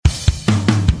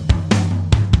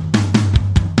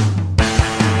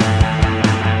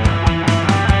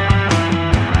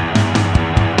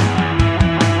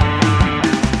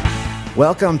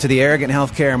Welcome to the Arrogant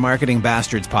Healthcare Marketing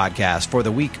Bastards podcast for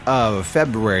the week of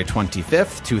February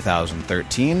 25th,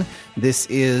 2013. This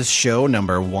is show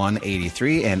number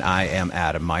 183, and I am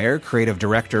Adam Meyer, creative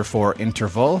director for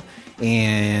Interval.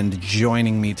 And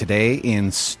joining me today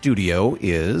in studio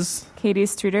is... Katie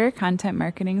Struder, content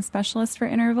marketing specialist for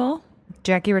Interval.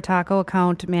 Jackie Rotacco,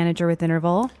 account manager with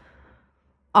Interval.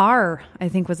 R, I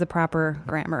think, was the proper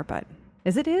grammar, but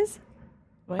is?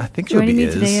 What? I think it would be Joining me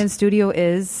is. today in studio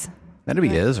is... That'd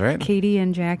be is, right? Katie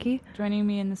and Jackie. Joining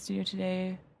me in the studio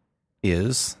today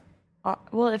Is.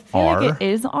 Well, it feels R. like it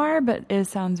is R, but it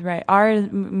sounds right. R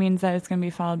means that it's going to be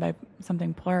folled by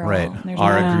something plural. Right. There's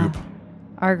R no- group.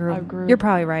 Our group. Our group. You're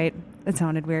probably right. It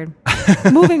sounded weird.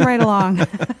 Moving right along.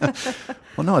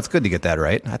 Well, no, it's good to get that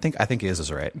right. I think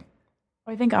is right.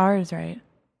 I think R is right.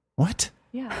 What?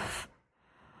 Yeah.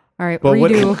 All right, Well,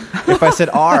 redo. if I said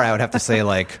R, I would have to say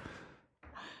like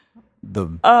the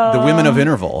women of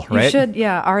Interval, right? You should,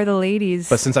 are the ladies.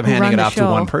 But since I'm who handing run it the off to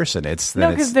show. one person, it's No,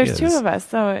 because there's is. two of us,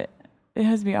 so it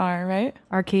has to be R, right?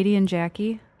 Are Katie and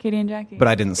Jackie. Katie and Jackie. But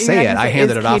I didn't You're say not it. gonna I say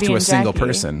handed is it off Katie to a and single Jackie.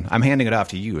 person. I'm handing it off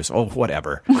to you. So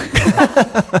whatever. Okay.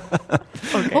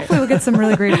 Hopefully we'll get some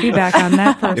really great feedback on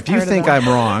that first If you part of think the- I'm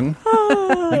wrong,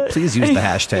 please use the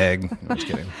hashtag. I'm just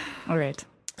kidding. All right.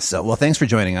 So, well, thanks for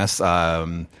joining us.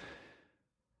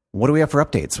 What do we have for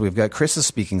updates? We've got Chris is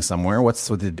speaking somewhere. What's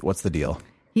the deal?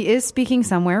 He is speaking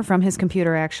somewhere from his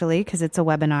computer, actually, because it's a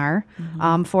webinar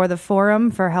for the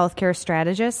Forum for Healthcare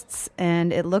Strategists.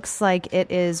 And it looks like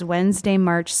it is Wednesday,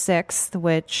 March 6th,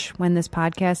 which, when this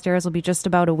podcast airs, will be just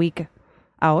about a week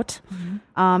out.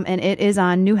 And it is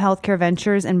on new healthcare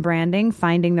ventures and branding,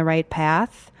 finding the right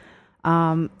path.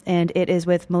 And it is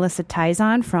with Melissa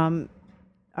Tizon from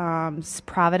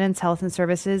Providence Health and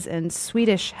Services and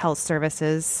Swedish Health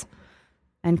Services,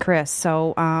 and Chris.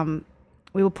 So,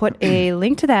 we will put a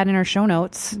link to that in our show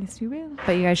notes. Yes, you will.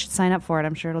 But you guys should sign up for it.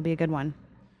 I'm sure it'll be a good one.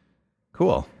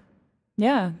 Cool.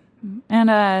 Yeah. And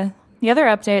the other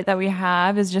update that we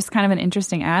have is just kind of an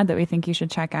interesting ad that we think you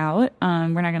should check out.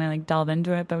 We're not going to delve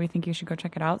into it, but we think you should go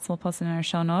check it out. So we'll post it in our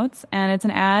show notes. And it's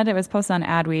an ad. It was posted on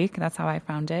Ad Week. That's how I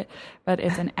found it. But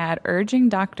it's an ad urging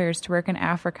doctors to work in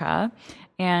Africa.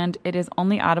 And it is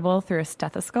only audible through a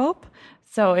stethoscope.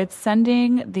 So it's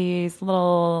sending these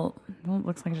little, well, it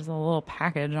looks like just a little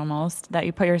package almost, that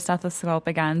you put your stethoscope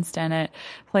against, and it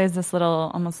plays this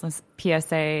little, almost this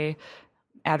PSA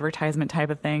advertisement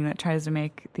type of thing that tries to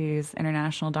make these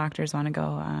international doctors want to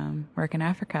go work in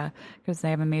Africa because they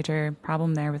have a major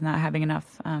problem there with not having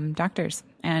enough doctors.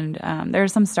 And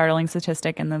there's some startling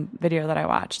statistic in the video that I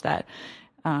watched that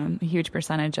a huge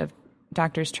percentage of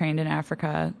doctors trained in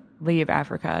Africa leave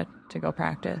Africa to go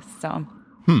practice. So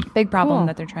big problem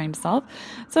that they're trying to solve.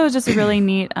 So it's just a really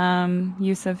neat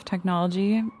use of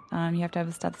technology. You have to have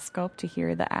a stethoscope to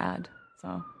hear the ad.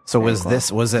 So was cool.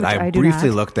 this, was it, Which I I do briefly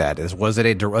not. looked at, was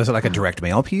it like a direct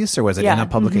mail piece, or was it in a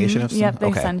publication of some? Yep, they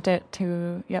okay. sent it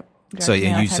to, So direct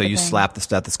mail you type so of you thing. slap the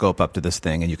stethoscope up to this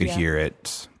thing and you could Yeah. hear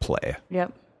it play.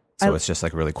 Yep. So it's just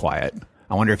like really quiet.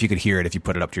 I wonder if you could hear it if you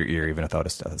put it up to your ear even without a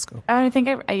stethoscope. I think,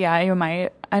 you might.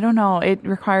 I don't know. It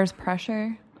requires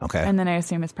pressure. Okay. And then I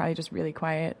assume it's probably just really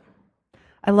quiet.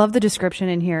 I love the description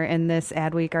in here in this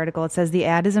Ad Week article. It says the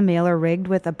ad is a mailer rigged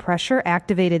with a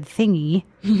pressure-activated thingy.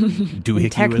 Doohickey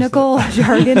Technical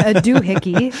jargon, a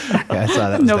doohickey. Yeah, I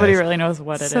saw that. Was Nobody nice. really knows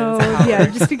what it is. So, or how it yeah,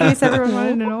 works. just in case everyone wanted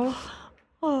to know.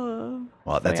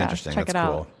 Well, that's yeah, interesting. check That's it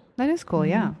out. cool. That is cool,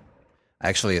 yeah.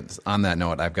 Actually, on that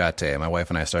note, I've got my wife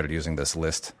and I started using this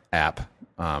list app.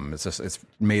 It's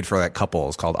made for like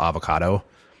couples called Avocado,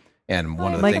 and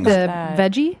one of the Like things the that.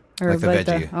 veggie? Or like the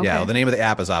veggie. okay. Yeah, well, the name of the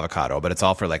app is Avocado, but it's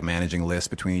all for like managing lists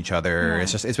between each other. Yeah.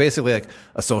 It's basically like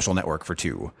a social network for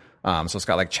two. So it's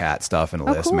got like chat stuff and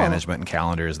list cool. management and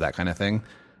calendars, that kind of thing.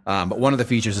 But one of the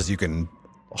features is you can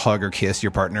hug or kiss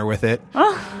your partner with it.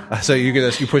 So you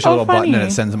push a little button and funny.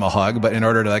 it sends them a hug. But in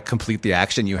order to like complete the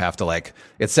action, you have to like,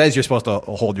 it says you're supposed to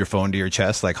hold your phone to your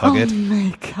chest, like hug it.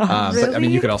 my God. But I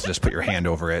mean, you could also just put your hand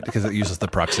over it because it uses the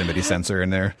proximity sensor in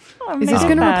there. Is this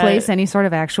going to replace any sort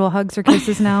of actual hugs or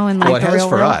kisses now in like Well, it the has real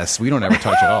for world? us. We don't ever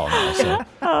touch at all now. So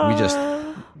we just,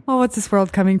 Oh, what's this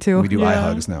world coming to? we do eye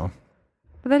hugs now.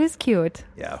 But that is cute.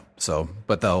 Yeah. So,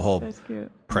 but the whole That's cute.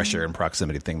 pressure and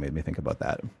proximity thing made me think about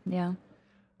that. Yeah.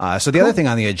 So the other thing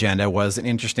on the agenda was an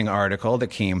interesting article that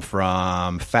came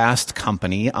from Fast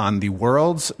Company on the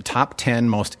world's top 10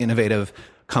 most innovative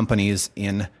companies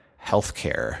in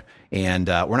healthcare. And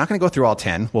we're not going to go through all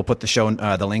 10. We'll put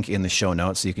the link in the show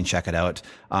notes so you can check it out.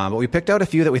 But we picked out a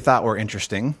few that we thought were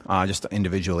interesting, just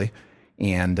individually.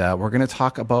 And we're going to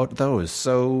talk about those.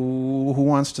 So who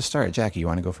wants to start? Jackie, you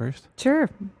want to go first? Sure.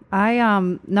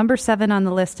 I number 7 on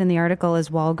the list in the article is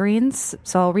Walgreens.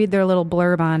 So I'll read their little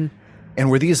blurb on. And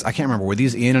were these, I can't remember, were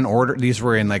these in an order? These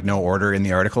were in like no order in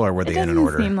the article, or were they in an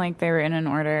order? It doesn't seem like they were in an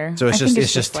order. So it's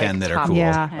just 10 that are cool.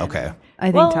 Yeah. 10. Okay.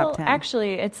 I think top 10.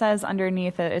 Actually, it says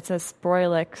underneath it says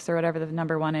Sproilix, or whatever the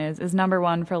number 1 is number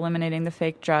 1 for eliminating the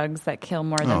fake drugs that kill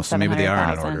more than so maybe they are in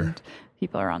an 700,000 order.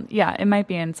 people around. Yeah, it might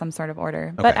be in some sort of order.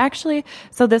 Okay. But actually,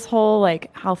 so this whole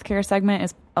like healthcare segment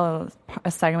is a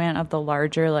segment of the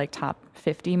larger like top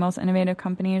 50 most innovative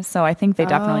companies. So I think they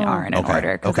definitely are in an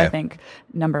order, because I think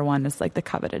number 1 is like the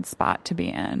coveted spot to be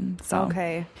in. So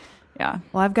Okay. yeah.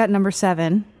 Well, I've got number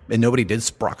 7. And nobody did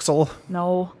Sproxel?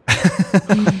 No.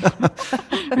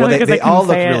 Well, they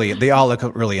all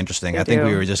look really interesting. I think do.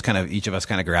 we were just each of us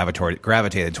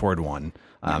gravitated toward one.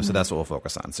 So that's what we'll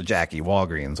focus on. So Jackie,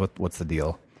 Walgreens, what's the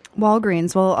deal?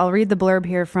 Walgreens. Well, I'll read the blurb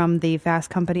here from the Fast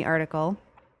Company article,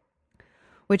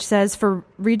 which says, for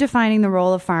redefining the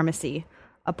role of pharmacy,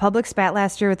 a public spat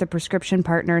last year with a prescription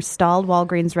partner stalled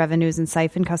Walgreens' revenues and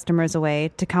siphoned customers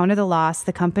away. To counter the loss,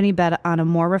 the company bet on a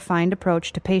more refined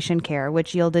approach to patient care,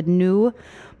 which yielded new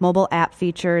mobile app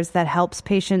features that helps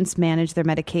patients manage their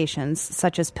medications,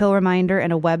 such as pill reminder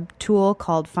and a web tool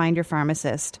called Find Your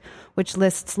Pharmacist, which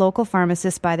lists local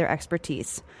pharmacists by their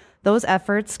expertise. Those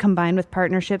efforts, combined with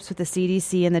partnerships with the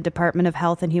CDC and the Department of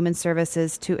Health and Human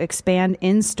Services to expand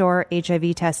in-store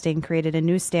HIV testing, created a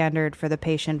new standard for the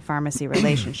patient-pharmacy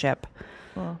relationship.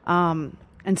 Cool.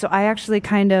 And so I actually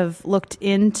kind of looked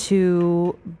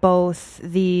into both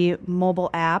the mobile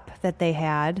app that they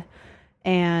had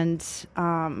and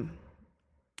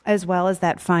as well as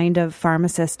that Find a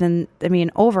Pharmacist. And, I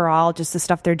mean, overall, just the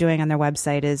stuff they're doing on their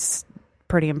website is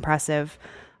pretty impressive.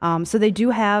 So they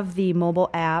do have the mobile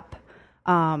app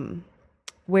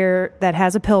where that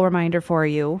has a pill reminder for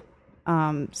you.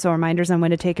 So reminders on when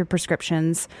to take your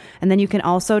prescriptions. And then you can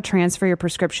also transfer your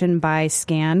prescription by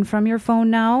scan from your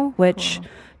phone now, which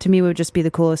to me would just be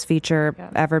the coolest feature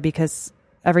ever, because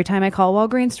every time I call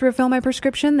Walgreens to refill my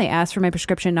prescription, they ask for my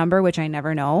prescription number, which I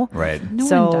never know. Right. No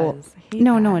one does.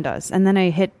 No one does. And then I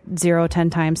hit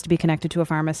 10 times to be connected to a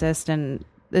pharmacist, and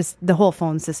the whole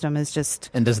phone system is just.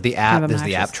 And does the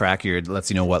app track lets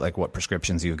you know what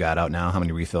prescriptions you've got out now, how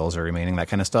many refills are remaining, that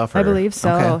kind of stuff? Or? I believe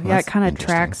so. Okay, yeah, it kind of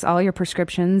tracks all your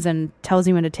prescriptions and tells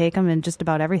you when to take them and just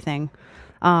about everything.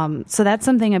 So that's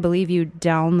something I believe you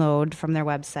download from their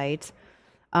website.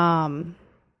 And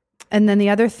then the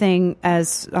other thing,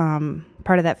 as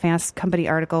part of that Fast Company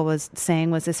article was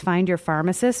saying, was this Find Your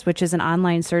Pharmacist, which is an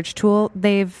online search tool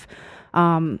they've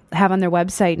have on their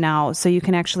website now. So you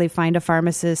can actually find a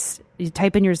pharmacist. You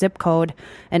type in your zip code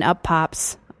and up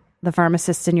pops the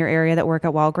pharmacists in your area that work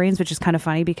at Walgreens, which is kind of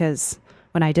funny because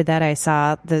when I did that, I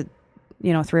saw the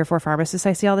 3 or 4 pharmacists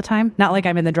I see all the time. Not like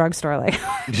I'm in the drugstore like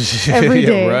every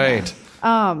day. Right.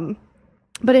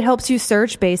 But it helps you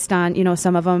search based on,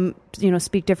 some of them,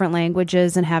 speak different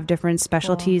languages and have different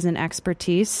specialties and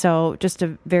expertise. So just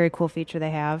a very cool feature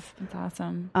they have. That's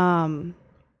awesome.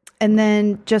 And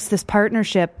then just this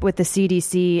partnership with the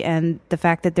CDC and the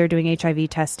fact that they're doing HIV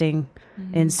testing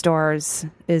in stores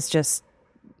is just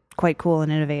quite cool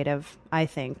and innovative, I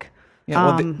think. Yeah,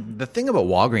 well, the thing about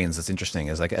Walgreens that's interesting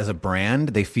is, like, as a brand,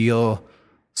 they feel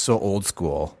so old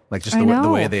school. Like, just the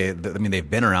way they've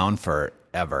been around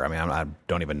forever. I mean, I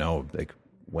don't even know like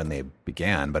when they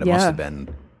began, but it must have been,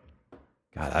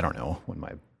 God, I don't know, when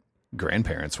my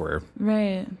grandparents were.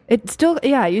 Right. It still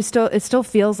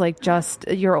feels like just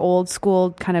your old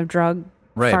school kind of drug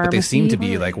right, pharmacy. But they seem to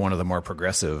be like one of the more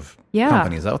progressive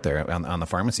companies out there on the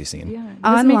pharmacy scene.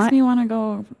 Yeah, this makes me want to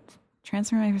go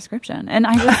transfer my prescription, and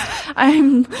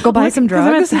I'm go buy some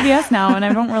drugs. I'm at CVS now, and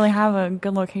I don't really have a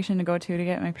good location to go to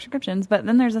get my prescriptions. But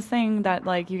then there's this thing that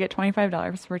like you get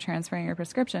 $25 for transferring your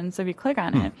prescription. So if you click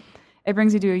on it, it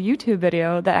brings you to a YouTube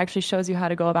video that actually shows you how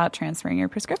to go about transferring your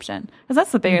prescription. Because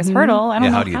that's the biggest hurdle. I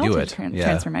don't know how to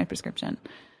transfer my prescription.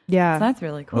 Yeah. So that's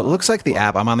really cool. Well, it looks like the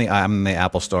app, I'm in the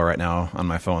Apple Store right now on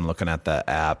my phone looking at the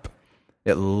app.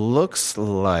 It looks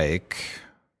like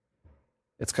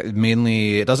it's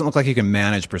mainly, it doesn't look like you can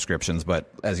manage prescriptions,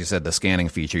 but as you said, the scanning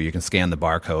feature, you can scan the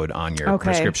barcode on your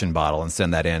prescription bottle and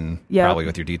send that in probably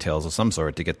with your details of some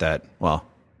sort to get that. Well,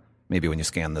 maybe when you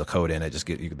scan the code in,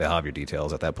 they'll have your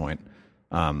details at that point.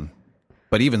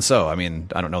 But even so, I mean,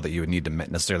 I don't know that you would need to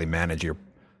necessarily manage your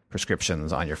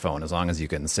prescriptions on your phone, as long as you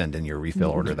can send in your refill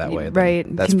order that way. Right.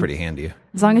 That's pretty handy.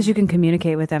 As long as you can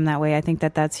communicate with them that way, I think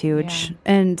that's huge. Yeah.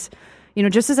 And,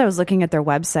 just as I was looking at their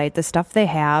website, the stuff they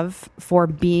have for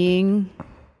being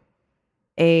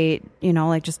a,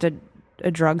 like just a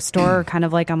drugstore, kind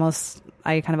of like almost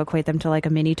I kind of equate them to like a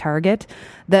mini Target.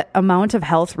 The amount of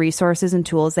health resources and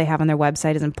tools they have on their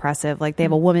website is impressive. Like they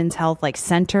have a women's health like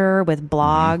center with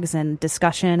blogs and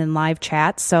discussion and live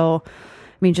chats. So,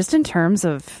 I mean, just in terms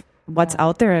of what's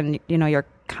out there and, you know, your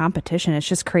competition, it's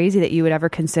just crazy that you would ever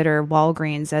consider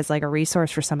Walgreens as like a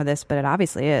resource for some of this, but it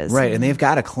obviously is. Right. And they've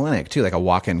got a clinic too, like a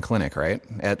walk-in clinic, right?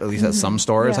 At least at some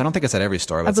stores. I don't think it's at every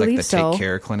store, but it's like the Take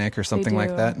Care clinic or something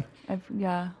like that.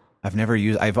 I've never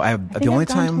used. I've the only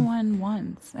time gone to one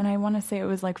once, and I want to say it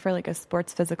was like for like a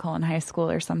sports physical in high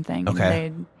school or something.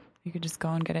 Okay, you could just go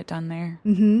and get it done there.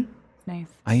 Mm-hmm. Nice.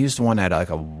 I used one at like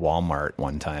a Walmart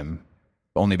one time,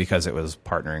 only because it was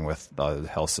partnering with the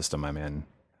health system I'm in,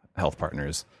 Health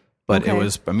Partners. But it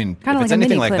was, I mean, kind if of it's like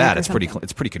anything like that, it's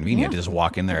pretty convenient Yeah, to just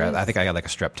walk in there. I think I got like a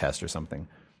strep test or something.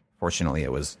 Fortunately,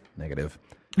 it was negative.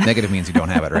 Negative means you don't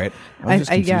have it, right? I would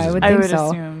think so.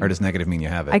 Assume. Or does negative mean you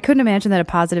have it? I couldn't imagine that a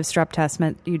positive strep test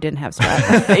meant you didn't have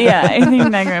strep. Yeah, I think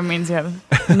negative means you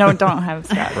don't have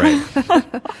strep.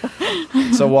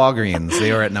 Right. So Walgreens,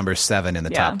 they are at number 7 in the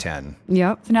top 10.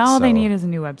 Yep. So now all they need is a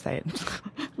new website.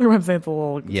 Their website's a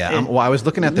little... Yeah. Well, I was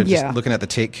looking at looking at the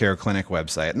Take Care Clinic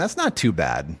website, and that's not too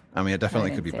bad. I mean, it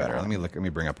definitely could be better. Let me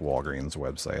bring up Walgreens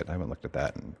website. I haven't looked at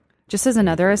that. Just as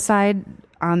another aside,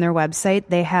 on their website,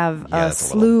 they have a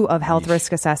slew of health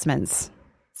risk assessments.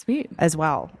 Sweet. As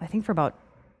well. I think for about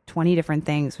 20 different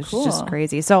things, which is just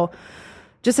crazy. So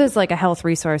just as like a health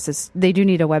resource, they do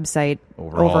need a website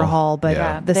overhaul,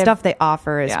 but the stuff they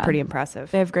offer is pretty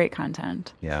impressive. They have great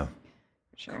content. Yeah.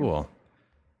 Sure. Cool.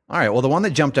 All right. Well, the one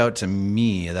that jumped out to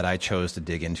me that I chose to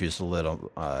dig into just a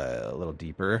little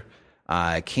deeper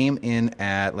came in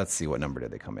at, let's see, what number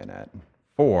did they come in at?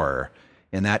 4.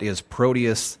 And that is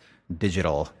Proteus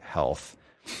Digital Health.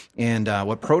 And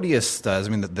what Proteus does,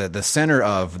 I mean, the center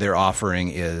of their offering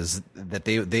is that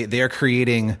they are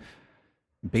creating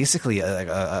basically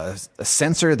a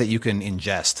sensor that you can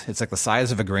ingest. It's like the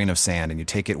size of a grain of sand, and you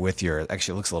take it with your.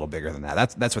 Actually, it looks a little bigger than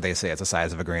that. That's what they say. It's the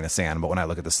size of a grain of sand. But when I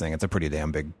look at this thing, it's a pretty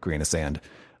damn big grain of sand.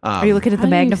 Are you looking at the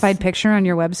magnified picture on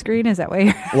your web screen? Is that what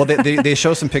you're... Well, they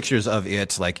show some pictures of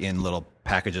it like in little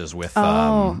packages with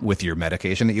your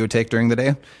medication that you would take during the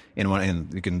day.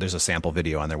 There's a sample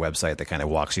video on their website that kind of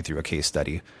walks you through a case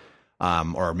study,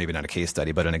 or maybe not a case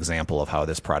study, but an example of how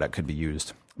this product could be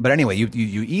used. But anyway, you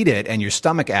eat it, and your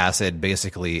stomach acid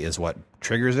basically is what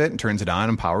triggers it and turns it on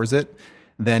and powers it.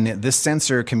 Then this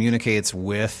sensor communicates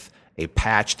with a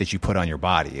patch that you put on your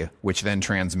body, which then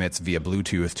transmits via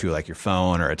Bluetooth to like your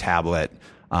phone or a tablet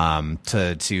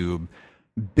to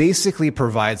basically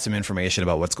provide some information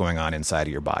about what's going on inside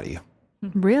of your body.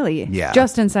 Really? Yeah.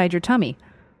 Just inside your tummy.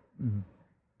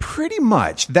 Pretty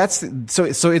much. That's so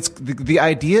it's the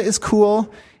idea is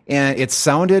cool. And it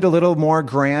sounded a little more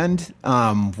grand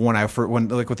when with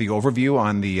the overview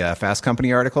on the Fast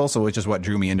Company article, so which is what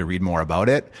drew me in to read more about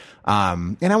it.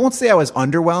 And I won't say I was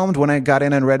underwhelmed when I got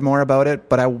in and read more about it,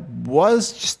 but I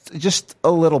was just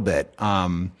a little bit.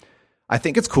 I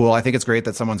think it's cool. I think it's great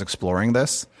that someone's exploring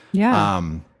this. Yeah.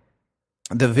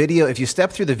 The video, if you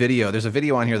step through the video, there's a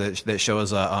video on here that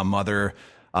shows a mother,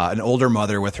 an older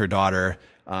mother with her daughter.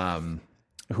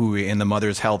 And the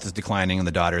mother's health is declining, and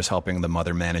the daughter is helping the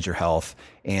mother manage her health.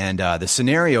 And the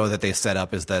scenario that they set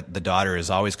up is that the daughter is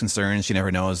always concerned. She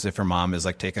never knows if her mom is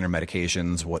like taking her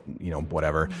medications,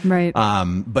 whatever. Right.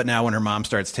 But now when her mom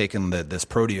starts taking this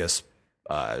Proteus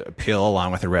pill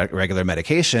along with her regular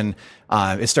medication,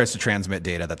 it starts to transmit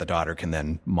data that the daughter can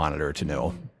then monitor to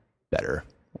know better.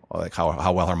 Like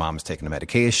how well her mom's taking the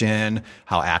medication,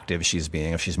 how active she's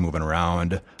being, if she's moving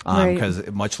around.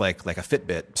 Because much like a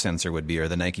Fitbit sensor would be, or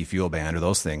the Nike Fuel Band, or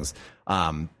those things,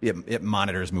 it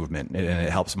monitors movement and it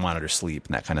helps monitor sleep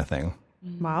and that kind of thing.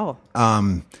 Wow.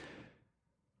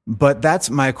 But that's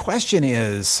my question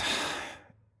is,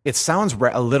 it sounds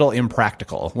a little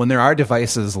impractical when there are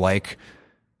devices like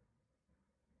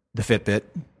the Fitbit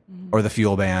or the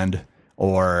Fuel Band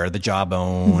or the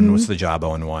Jawbone. Mm-hmm. What's the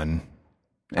Jawbone one?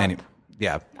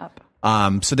 Up.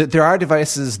 So that there are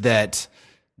devices that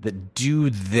do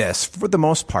this for the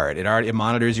most part. It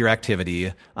monitors your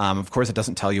activity. Of course, it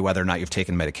doesn't tell you whether or not you've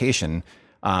taken medication.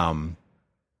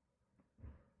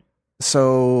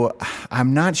 So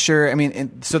I'm not sure. I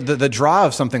mean, so the draw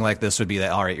of something like this would be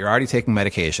that, all right, you're already taking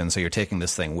medication, so you're taking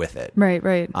this thing with it.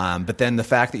 Right. But then the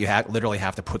fact that you literally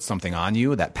have to put something on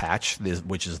you, that patch,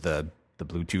 which is the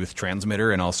Bluetooth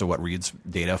transmitter and also what reads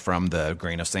data from the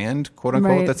grain of sand, quote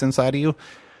unquote, that's inside of you.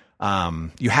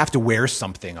 You have to wear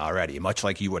something already, much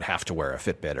like you would have to wear a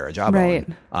Fitbit or a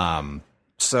Jawbone. Right.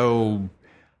 So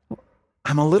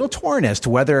I'm a little torn as to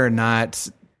whether or not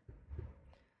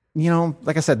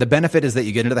like I said, the benefit is that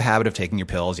you get into the habit of taking your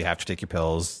pills. You have to take your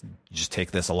pills. You just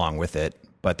take this along with it.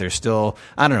 But there's still,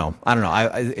 I don't know.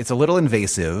 It's a little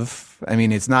invasive. I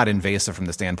mean, it's not invasive from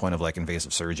the standpoint of like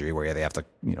invasive surgery where they have to,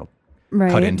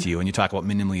 cut into you. And you talk about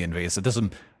minimally invasive. This is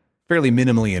fairly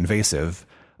minimally invasive,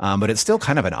 but it's still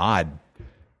kind of an odd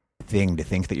thing to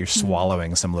think that you're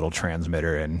swallowing some little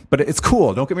transmitter. But it's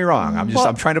cool. Don't get me wrong.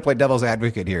 I'm trying to play devil's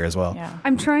advocate here as well. Yeah.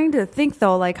 I'm trying to think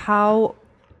though, like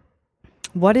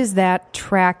what is that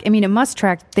track? I mean, it must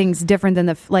track things different than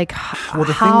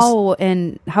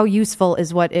how useful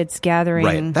is what it's gathering.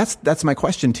 Right. That's my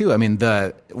question too. I mean,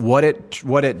 what it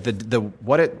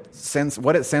sends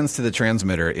to the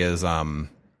transmitter is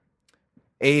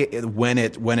when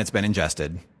it's been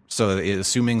ingested. So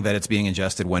assuming that it's being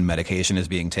ingested when medication is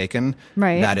being taken,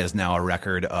 right. That is now a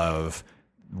record of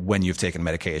when you've taken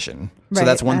medication. Right. So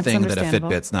that's one thing that a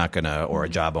Fitbit's not going to, or a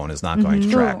Jawbone is not going to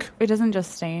track. It doesn't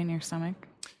just stay in your stomach.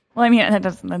 Well, I mean,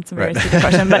 that's a very stupid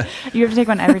question, but you have to take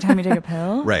one every time you take a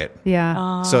pill? Right.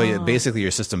 Yeah. So basically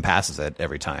your system passes it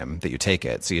every time that you take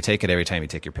it. So you take it every time you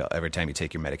take your pill, every time you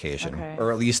take your medication,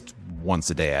 or at least once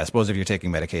a day. I suppose if you're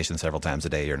taking medication several times a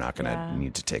day, you're not going to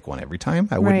need to take one every time.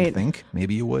 I wouldn't think.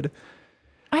 Maybe you would.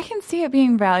 I can see it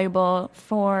being valuable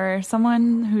for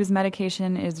someone whose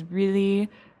medication is really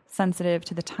sensitive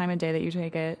to the time of day that you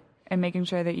take it and making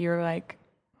sure that you're like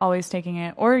always taking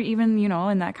it, or even,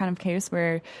 in that kind of case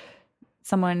where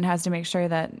someone has to make sure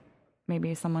that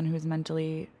maybe someone who's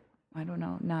mentally, I don't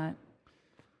know, not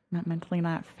mentally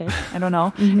not fit, I don't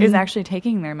know, is actually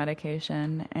taking their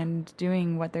medication and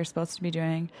doing what they're supposed to be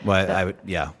doing. Well,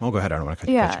 Well, go ahead. I don't want to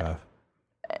cut you off.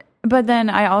 But then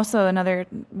another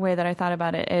way that I thought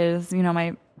about it is,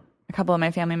 a couple of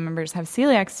my family members have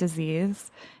celiac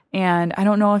disease, and I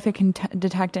don't know if it can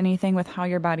detect anything with how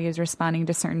your body is responding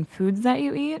to certain foods that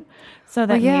you eat. So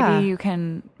that maybe you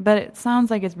can, but it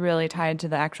sounds like it's really tied to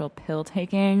the actual pill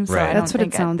taking. So I don't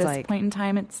think at this point in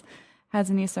time it has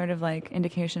any sort of like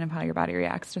indication of how your body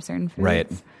reacts to certain foods.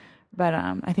 Right. But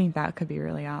I think that could be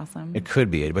really awesome. It could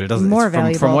be, but it doesn't. More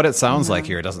valuable. From what it sounds like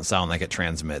here, it doesn't sound like it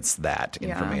transmits that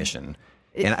information.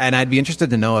 And I'd be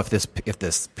interested to know if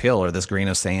this pill or this grain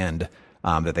of sand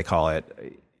that they call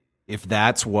it, if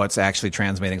that's what's actually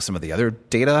transmitting some of the other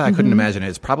data. I couldn't imagine it.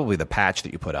 It's probably the patch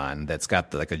that you put on that's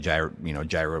got a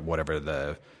gyro, whatever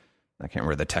I can't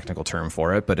remember the technical term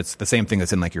for it, but it's the same thing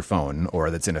that's in like your phone or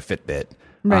that's in a Fitbit.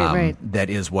 Right. That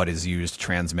is what is used to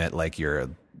transmit like your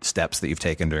steps that you've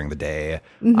taken during the day,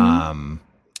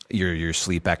 your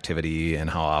sleep activity and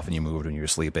how often you moved when you were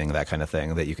sleeping, that kind of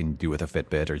thing that you can do with a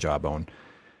Fitbit or Jawbone.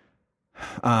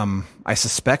 I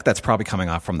suspect that's probably coming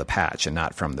off from the patch and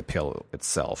not from the pill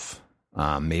itself.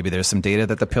 Maybe there's some data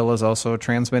that the pill is also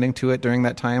transmitting to it during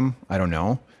that time. I don't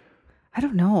know. I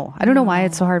don't know why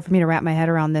it's so hard for me to wrap my head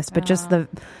around this, but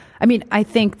I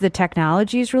think the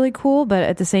technology is really cool, but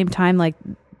at the same time, like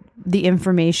the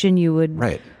information you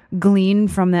would glean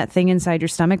from that thing inside your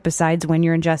stomach, besides when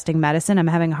you're ingesting medicine, I'm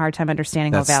having a hard time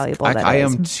understanding how valuable that is. I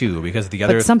am too, because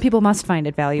but some people must find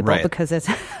it valuable because it's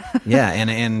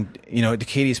and to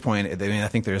Katie's point, I mean, I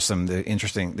think there's some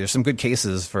good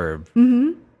cases for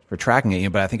tracking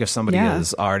it, but I think if somebody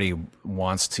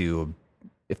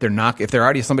if they're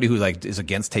already somebody who like is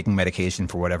against taking medication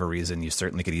for whatever reason, you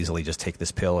certainly could easily just take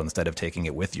this pill instead of taking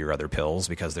it with your other pills,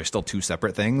 because they're still two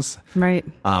separate things. Right.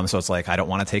 So it's like, I don't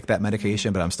want to take that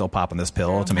medication, but I'm still popping this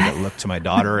pill to make it look to my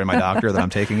daughter and my doctor that I'm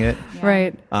taking it. Yeah.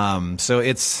 Right. So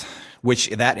which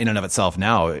that in and of itself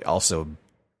now also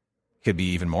could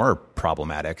be even more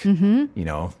problematic,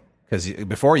 because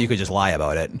before you could just lie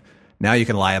about it. Now you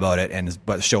can lie about it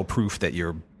but show proof that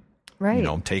you're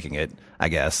taking it, I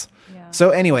guess. Yeah. So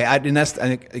anyway, I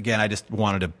just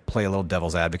wanted to play a little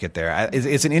devil's advocate there.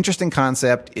 It's an interesting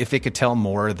concept if it could tell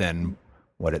more than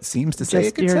what it seems to say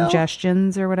it could tell. Just your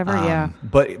ingestions or whatever,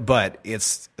 But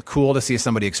it's cool to see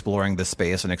somebody exploring this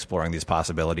space and exploring these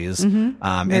possibilities. And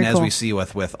as we see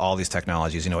with all these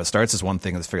technologies, it starts as one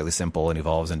thing that's fairly simple and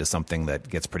evolves into something that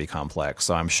gets pretty complex.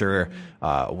 So I'm sure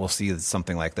we'll see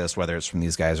something like this, whether it's from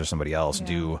these guys or somebody else,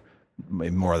 do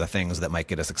more of the things that might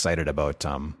get us excited about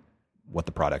what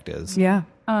the product is. Yeah.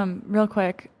 Real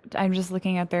quick, I'm just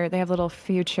looking at they have a little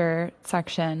future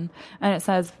section, and it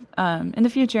says, in the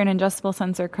future, an ingestible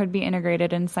sensor could be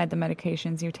integrated inside the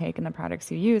medications you take and the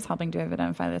products you use, helping to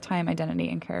identify the time, identity,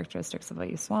 and characteristics of what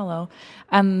you swallow.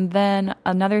 And then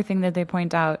another thing that they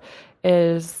point out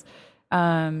is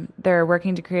they're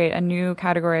working to create a new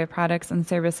category of products and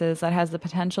services that has the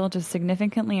potential to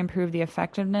significantly improve the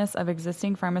effectiveness of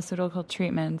existing pharmaceutical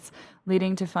treatments,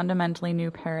 leading to fundamentally new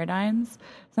paradigms.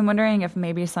 So I'm wondering if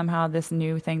maybe somehow this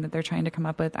new thing that they're trying to come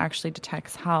up with actually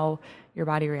detects how your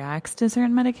body reacts to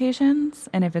certain medications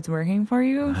and if it's working for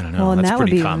you. I don't know. Well, and That's that would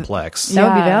pretty be- complex. That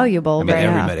would be Yeah. valuable. I mean, but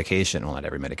every yeah. medication, well, not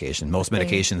every medication. Most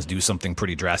medications do something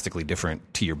pretty drastically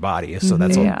different to your body. So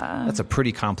that's a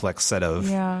pretty complex set of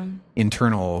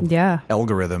internal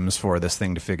algorithms for this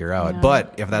thing to figure out. Yeah.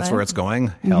 But if that's where it's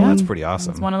going, hell, that's pretty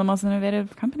awesome. It's one of the most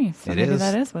innovative companies. So It maybe is.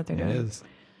 that is what they're doing. It is.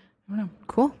 I don't know.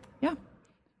 Cool. Yeah.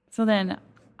 So then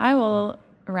I will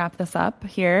wrap this up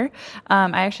here.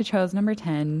 I actually chose number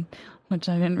 10, which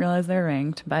I didn't realize they're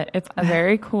ranked, but it's a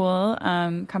very cool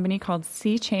company called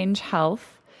Sea Change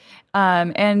Health.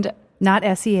 And Not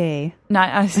SEA.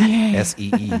 not SEA.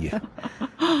 SEE.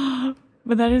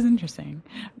 But that is interesting.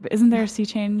 But isn't there a Sea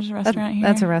Change restaurant here?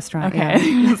 That's a restaurant. Okay.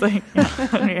 Yeah. It's like,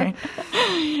 okay.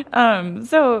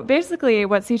 So basically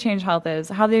what Sea Change Health is,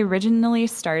 how they originally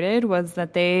started was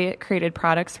that they created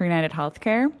products for United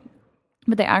Healthcare,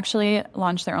 but they actually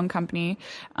launched their own company,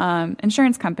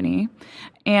 insurance company,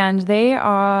 and they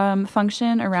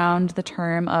function around the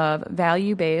term of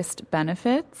value-based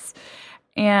benefits.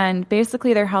 And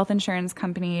basically their health insurance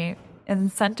company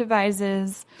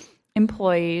incentivizes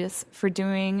employees for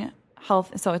doing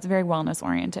health, so it's very wellness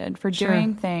oriented, for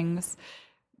doing things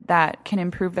that can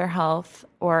improve their health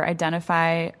or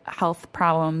identify health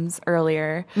problems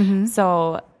earlier.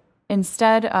 So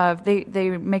instead of,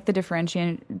 they make the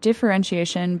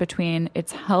differentiation between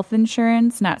it's health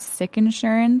insurance, not sick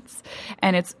insurance,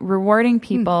 and it's rewarding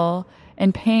people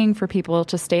and paying for people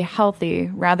to stay healthy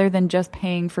rather than just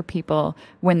paying for people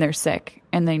when they're sick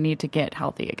and they need to get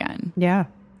healthy again. Yeah.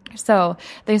 So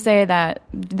they say that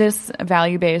this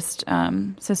value-based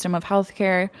system of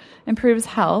healthcare improves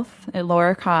health, it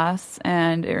lowers costs,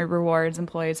 and it rewards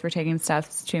employees for taking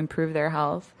steps to improve their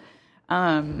health.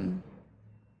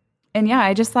 And yeah,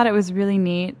 I just thought it was really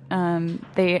neat.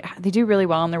 They do really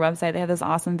well on their website. They have this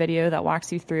awesome video that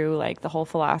walks you through like the whole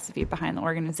philosophy behind the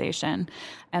organization,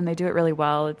 and they do it really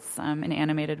well. It's an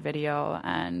animated video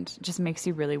and just makes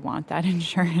you really want that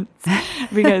insurance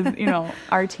because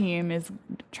our team is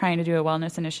trying to do a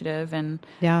wellness initiative, and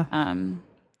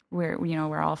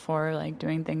we're all for like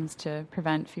doing things to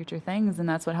prevent future things, and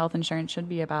that's what health insurance should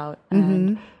be about.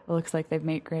 And it looks like they've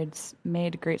made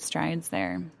great strides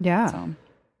there. Yeah. So.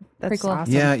 That's Pretty cool.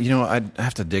 awesome. Yeah, I'd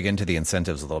have to dig into the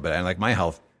incentives a little bit. And like my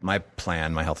health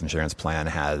insurance plan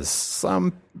has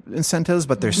some incentives,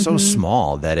 but they're so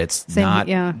small that it's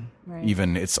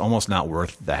even, it's almost not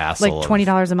worth the hassle. Like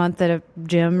 $20 a month at a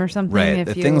gym or something. Right.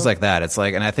 Things like that. It's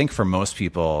like, and I think for most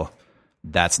people,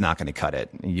 that's not going to cut it.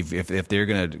 If they're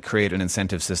going to create an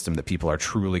incentive system that people are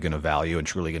truly going to value and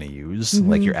truly going to use,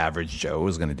 like your average Joe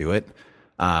is going to do it,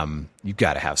 you've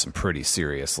got to have some pretty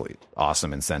seriously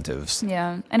awesome incentives.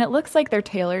 Yeah. And it looks like they're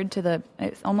tailored to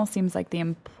it almost seems like the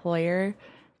employer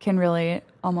can really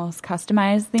almost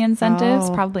customize the incentives,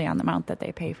 probably on the amount that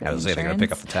they pay for the insurance. They're going to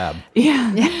pick up the tab.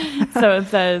 Yeah. So it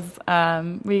says,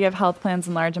 we give health plans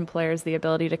and large employers the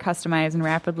ability to customize and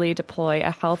rapidly deploy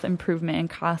a health improvement and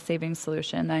cost-saving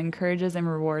solution that encourages and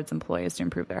rewards employees to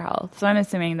improve their health. So I'm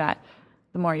assuming that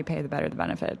the more you pay, the better the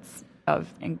benefits of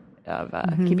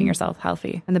keeping yourself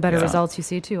healthy. And the better results you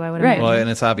see, too, I would imagine. Well, and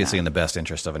it's obviously in the best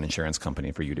interest of an insurance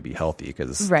company for you to be healthy,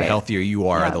 because the healthier you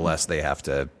are, the less they have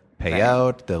to pay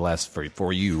out, the less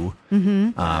for you.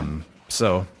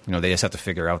 So, they just have to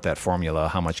figure out that formula.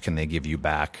 How much can they give you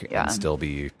back and still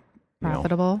be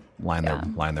profitable?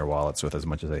 Line their wallets with as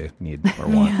much as they need or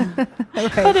want.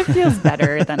 But it feels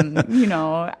better than,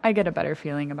 I get a better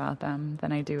feeling about them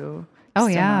than I do a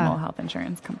normal health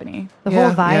insurance company. The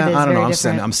whole vibe is I don't very know.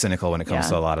 different. I'm cynical when it comes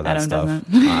to a lot of that Adam stuff.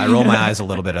 I roll my eyes a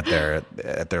little bit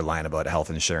at their line about health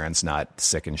insurance, not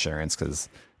sick insurance, because,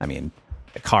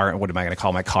 car, what am I going to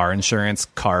call my car insurance?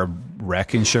 Car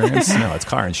wreck insurance? No, it's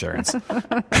car insurance.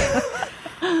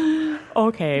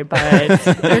 Okay, but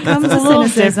There comes a little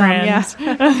cynicism.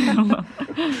 different.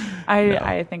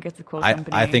 I think it's a cool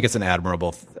company. I think it's an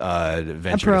admirable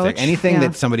venture. Approach, Anything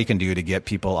that somebody can do to get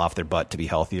people off their butt to be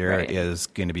healthier is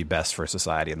going to be best for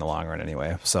society in the long run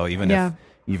anyway. So even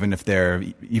if they're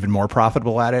even more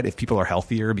profitable at it, if people are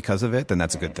healthier because of it, then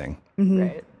that's a good thing.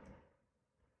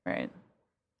 Right.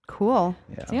 Cool.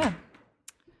 Yeah.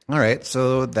 All right.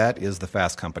 So that is the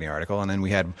Fast Company article. And then we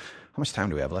had, how much time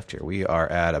do we have left here? We are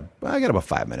at I got about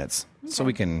 5 minutes. Okay. So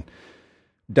we can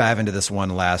dive into this one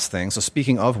last thing. So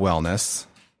speaking of wellness,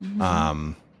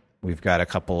 we've got a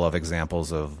couple of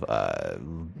examples of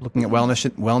looking at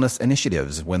wellness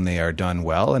initiatives when they are done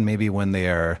well, and maybe when they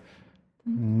are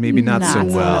maybe not so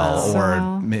Not so well,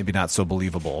 well. or maybe not so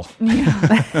believable.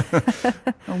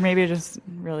 Or maybe it just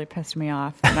really pissed me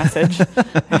off, the message.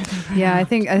 Yeah, I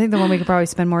think the one we could probably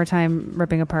spend more time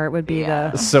ripping apart would be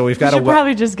the So we've We got should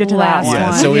probably just get to that last one. Yeah,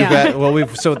 one. so we've Yeah.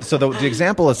 got the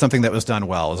example of something that was done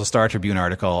well was a Star Tribune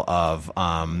article of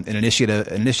an initiative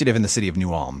in the city of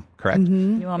New Ulm, correct?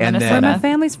 You want And where my Minnesota?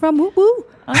 family's from. Woo woo.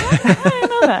 I didn't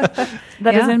know that.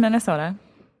 That is Yeah. in Minnesota.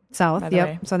 South. By the Yep.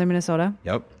 way. Southern Minnesota.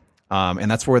 Yep. And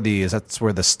that's where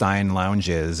the Stein Lounge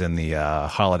is in the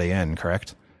Holiday Inn,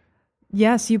 correct?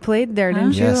 Yes, you played there,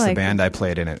 didn't you? Yes, the band I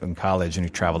played in it in college, and we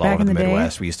traveled all Back over the in the day?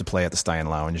 Midwest. We used to play at the Stein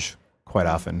Lounge quite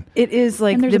often. It is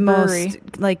like And there's the a brewery.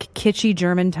 most like kitschy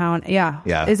German town. Yeah.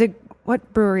 Yeah. Is it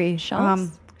what brewery?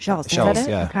 Schultz? Schultz. is Schultz, that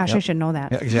it? yeah. Gosh, I Yep. should know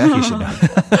that. Yeah, Jackie should know.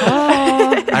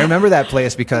 I remember that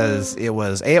place because it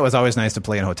was always nice to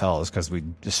play in hotels because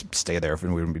we'd just stay there and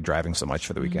we wouldn't be driving so much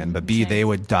for the weekend. But B, they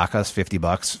would dock us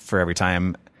 $50 for every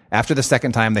time. After the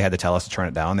second time they had to tell us to turn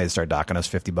it down, they'd start docking us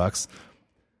 $50,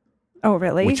 Oh,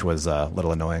 really? which was a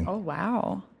little annoying. Oh,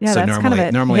 wow. Yeah, So that's kind of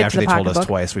a normally hit after to they the told us pocketbook.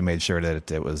 twice, we made sure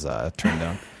that it was turned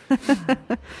down.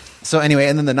 So anyway,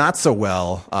 and then the not so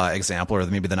well example, or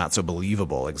maybe the not so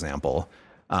believable example,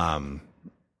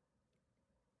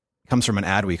 comes from an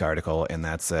Adweek article, and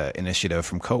that's an initiative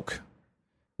from Coke,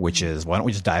 which is, why don't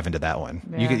we just dive into that one?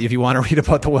 You Yeah. can, if you want to read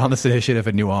about the wellness initiative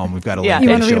in New Ulm, we've got a Yeah, link. You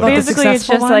to wanna show read about it. the basically it's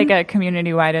successful just one? like a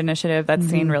community-wide initiative that's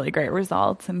seen really great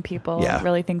results, and people Yeah.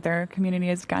 really think their community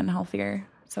has gotten healthier.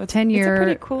 So it's 10-year. It's a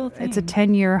pretty cool thing. It's a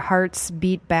 10-year Hearts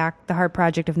Beat Back the Heart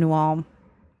Project of New Ulm.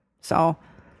 So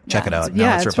Check it out. Now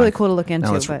yeah, let's it's rip really on- cool to look into.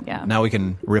 Now, let's- But Yeah. now we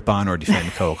can rip on or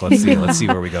defend Coke. Let's see. Let's see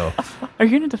where we go. Are you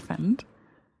going to defend?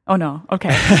 Oh, no. Okay.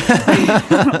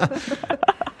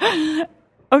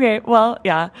 Okay, well,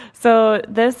 yeah. So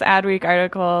this Adweek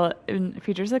article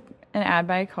features an ad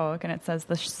by Coke, and it says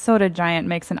the soda giant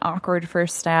makes an awkward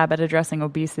first stab at addressing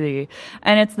obesity.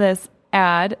 And it's this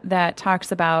ad that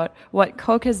talks about what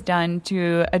Coke has done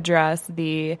to address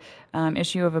the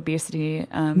issue of obesity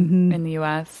in the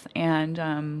U.S.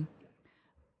 And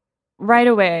right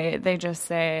away, they just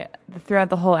say, throughout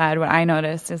the whole ad, what I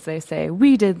noticed is they say,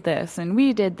 we did this, and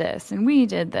we did this, and we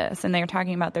did this. And they're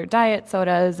talking about their diet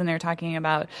sodas, and they're talking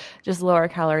about just lower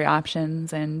calorie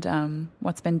options and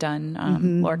what's been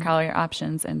done, lower calorie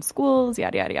options in schools,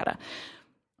 yada, yada, yada.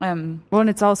 well, and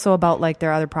it's also about like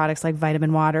their other products like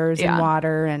vitamin waters Yeah. and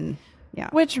water and yeah.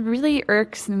 Which really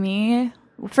irks me.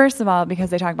 First of all, because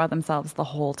they talk about themselves the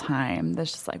whole time. They're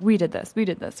just like, we did this, we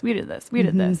did this, we did this, we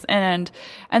did this. And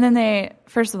then they,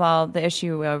 first of all, the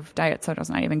issue of diet soda is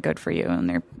not even good for you. And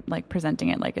they're like presenting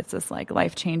it like it's this like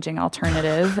life-changing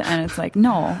alternative. And it's like,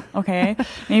 no, okay.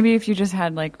 Maybe if you just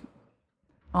had like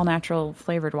all natural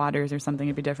flavored waters or something,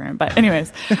 it'd be different. But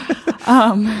anyways,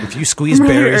 If you squeeze I'm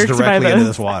really berries irked by directly into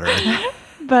this. this water,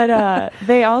 but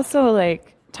they also like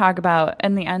talk about,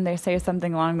 in the end, they say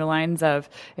something along the lines of,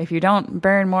 if you don't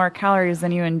burn more calories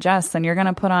than you ingest, then you're going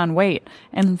to put on weight.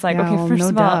 And it's like, Yeah, okay, well, first no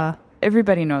of all, duh.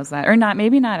 everybody knows that. Or not,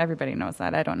 maybe not everybody knows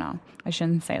that. I don't know. I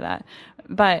shouldn't say that.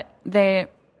 But they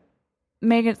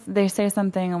say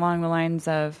something along the lines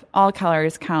of all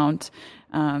calories count,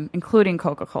 including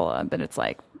Coca-Cola. But it's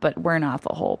like, but we're not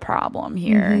the whole problem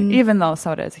here, even though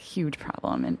soda is a huge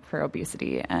problem for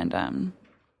obesity. And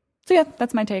so yeah,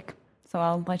 that's my take. So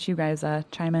I'll let you guys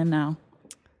chime in now.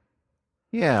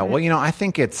 yeah. Well, I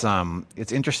think it's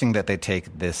interesting that they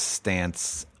take this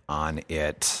stance on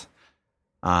it.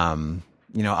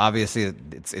 Obviously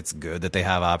it's good that they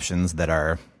have options that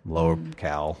are lower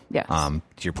cal. Yes. To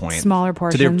your point, Smaller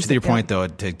portions, To your yeah. point, though,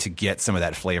 to get some of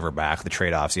that flavor back, the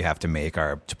trade-offs you have to make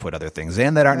are to put other things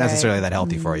in that aren't Right. necessarily that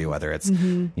healthy for you, whether it's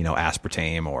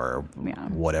aspartame or Yeah.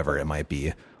 whatever it might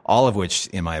be. All of which,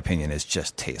 in my opinion, is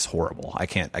just tastes horrible. I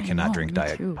cannot know, drink me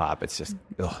diet too. pop. It's just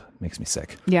makes me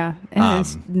sick. Yeah, and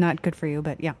it's not good for you,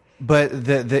 but yeah. But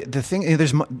the thing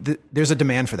there's a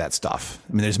demand for that stuff.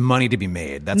 I mean, there's money to be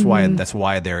made. That's why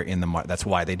they're in the that's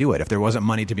why they do it. If there wasn't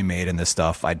money to be made in this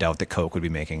stuff, I doubt that Coke would be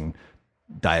making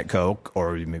Diet Coke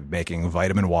or making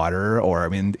vitamin water. Or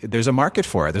there's a market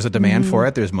for it. There's a demand for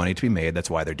it. There's money to be made. That's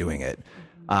why they're doing it.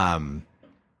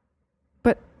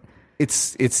 But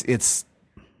It's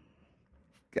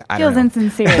I Feels don't know.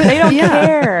 insincere. They don't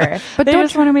care. But they don't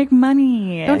just want to make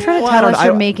money. don't try to Well, tell I don't- us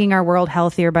you're I- making our world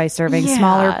healthier by serving Yeah.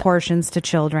 smaller portions to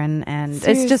children, and it's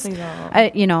just, Seriously,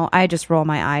 though. I just roll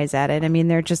my eyes at it. I mean,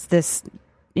 they're just this,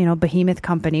 behemoth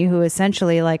company who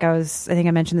essentially, like I think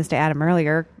I mentioned this to Adam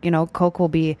earlier. Coke will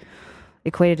be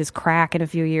equated as crack in a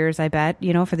few years. I bet,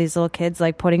 for these little kids,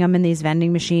 like putting them in these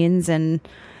vending machines and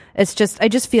it's just, I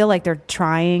just feel like they're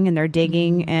trying and they're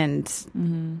digging and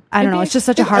I don't know. It's just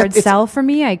such a hard sell for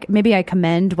me. Maybe I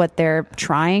commend what they're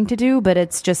trying to do, but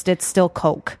it's still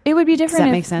Coke. It would be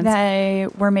different make if sense? they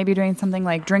were maybe doing something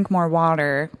like drink more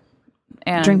water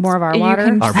and Drink more of our water?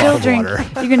 Our bottled water.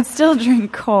 You can still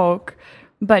drink Coke,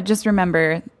 but just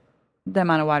remember the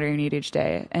amount of water you need each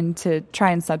day and to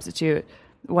try and substitute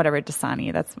whatever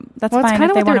Dasani. That's Well, it's fine kind if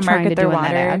of they what they're want to trying market to their do in that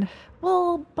water. ad.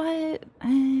 Well, but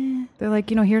They're like,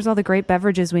 here's all the great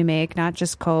beverages we make, not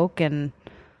just Coke.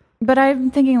 But I'm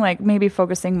thinking like maybe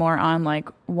focusing more on like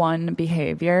one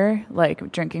behavior,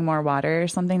 like drinking more water or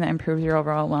something that improves your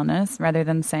overall wellness rather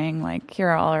than saying like, here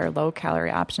are all our low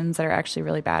calorie options that are actually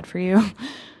really bad for you.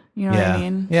 You know what I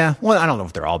mean? Yeah. Well, I don't know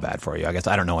if they're all bad for you. I guess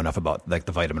I don't know enough about like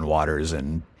the vitamin waters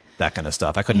and that kind of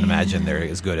stuff. I couldn't imagine they're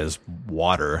as good as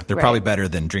water. They're probably better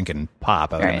than drinking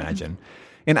pop, I would imagine.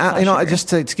 And I, just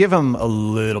to give them a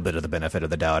little bit of the benefit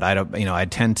of the doubt, I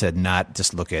tend to not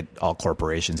just look at all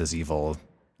corporations as evil,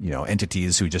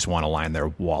 entities who just want to line their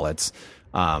wallets.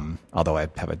 Although I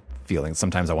have a feeling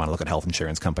sometimes I want to look at health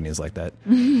insurance companies like that.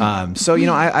 So,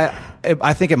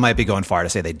 I think it might be going far to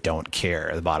say they don't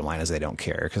care. The bottom line is they don't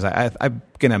care because I'm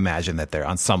going to imagine that they're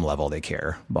on some level they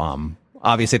care.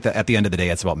 Obviously, at the end of the day,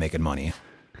 it's about making money.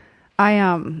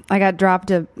 I got dropped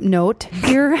a note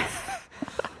here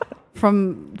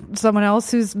from someone else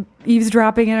who's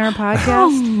eavesdropping in our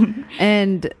podcast.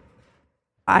 And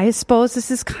I suppose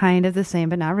this is kind of the same,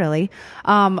 but not really.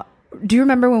 Do you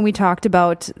remember when we talked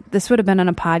about, this would have been on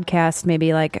a podcast, maybe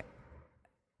it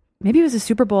was a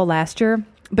Super Bowl last year,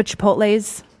 but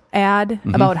Chipotle's ad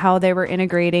about how they were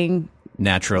integrating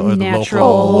natural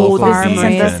local farm this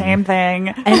isn't the same thing.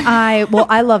 And I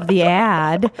love the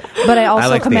ad, but I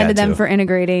also commended them too. for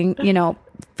integrating,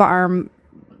 farm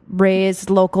raised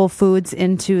local foods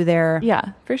into their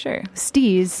for sure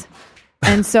stees.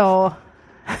 And so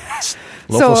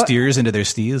local steers into their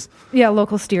stees. Yeah,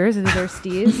 local steers into their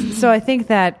stees. So I think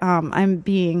that I'm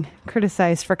being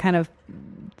criticized for kind of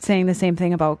saying the same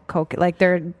thing about Coke. Like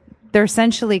they're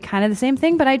essentially kind of the same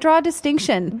thing, but I draw a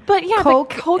distinction. But yeah,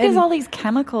 Coke is all these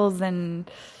chemicals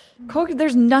and Coke.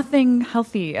 There's nothing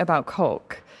healthy about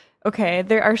Coke. Okay,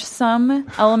 there are some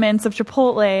elements of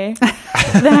Chipotle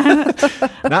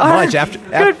that not much after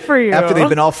good for you after they've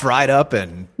been all fried up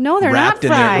and they're wrapped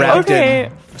not fried.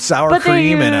 in sour but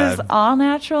cream they and use a all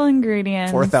natural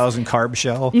ingredients. 4,000 carb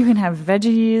shell. You can have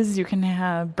veggies, you can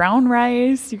have brown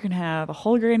rice, you can have a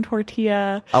whole grain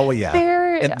tortilla. Oh well, yeah,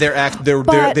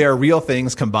 they're real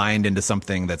things combined into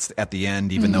something that's at the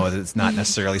end, even though it's not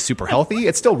necessarily super healthy.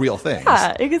 It's still real things.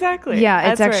 Yeah, exactly.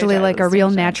 Yeah, it's actually like a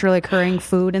real naturally occurring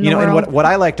food in the world. And what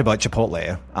I liked about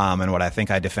Chipotle, and what I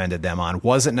think I defended them on,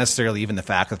 wasn't necessarily even the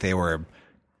fact that they were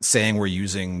saying we're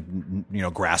using,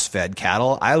 grass-fed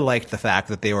cattle. I liked the fact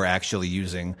that they were actually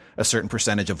using a certain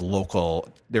percentage of local.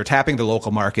 They're tapping the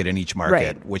local market in each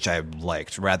market, which I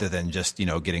liked, rather than just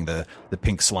getting the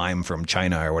pink slime from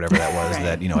China or whatever that was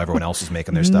that everyone else was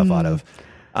making their stuff out of.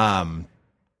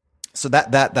 So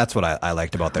that's what I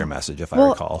liked about their message, if I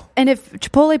recall. And if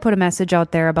Chipotle put a message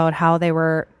out there about how they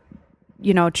were,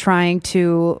 trying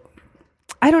to,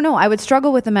 I don't know, I would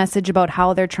struggle with the message about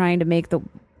how they're trying to make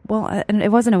and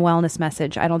it wasn't a wellness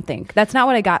message, I don't think. That's not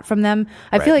what I got from them.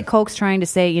 I feel like Coke's trying to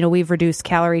say, we've reduced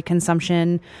calorie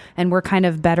consumption and we're kind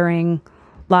of bettering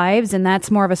lives, and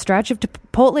that's more of a stretch. If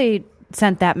Chipotle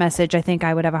sent that message, I think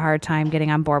I would have a hard time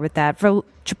getting on board with that. For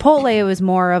Chipotle, it was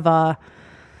more of a,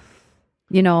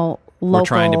 local. We're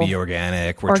trying to be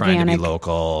organic. We're trying to be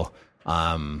local.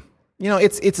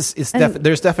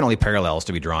 There's definitely parallels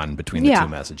to be drawn between the two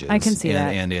messages. I can see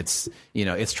that. And it's,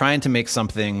 it's trying to make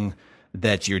something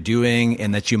that you're doing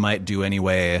and that you might do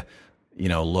anyway,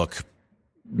 look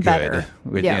better.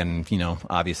 Good. And,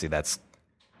 obviously that's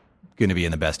going to be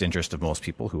in the best interest of most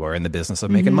people who are in the business of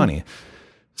making money.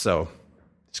 So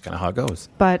it's kind of how it goes.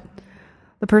 But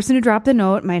the person who dropped the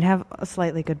note might have a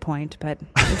slightly good point, but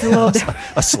it's a little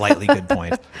a slightly good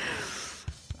point.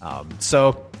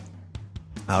 So,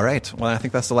 all right. Well, I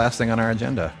think that's the last thing on our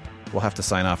agenda. We'll have to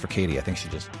sign off for Katie. I think she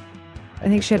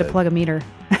had to plug a meter.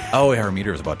 Oh, yeah, her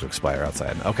meter is about to expire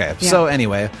outside. Okay, So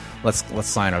anyway, let's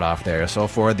sign it off there. So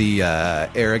for the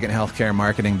arrogant healthcare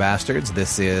marketing bastards,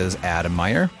 this is Adam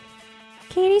Meyer,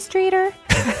 Katie Streeter,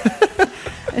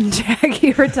 and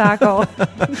Jackie Ritaco.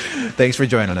 Thanks for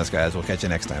joining us, guys. We'll catch you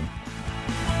next time.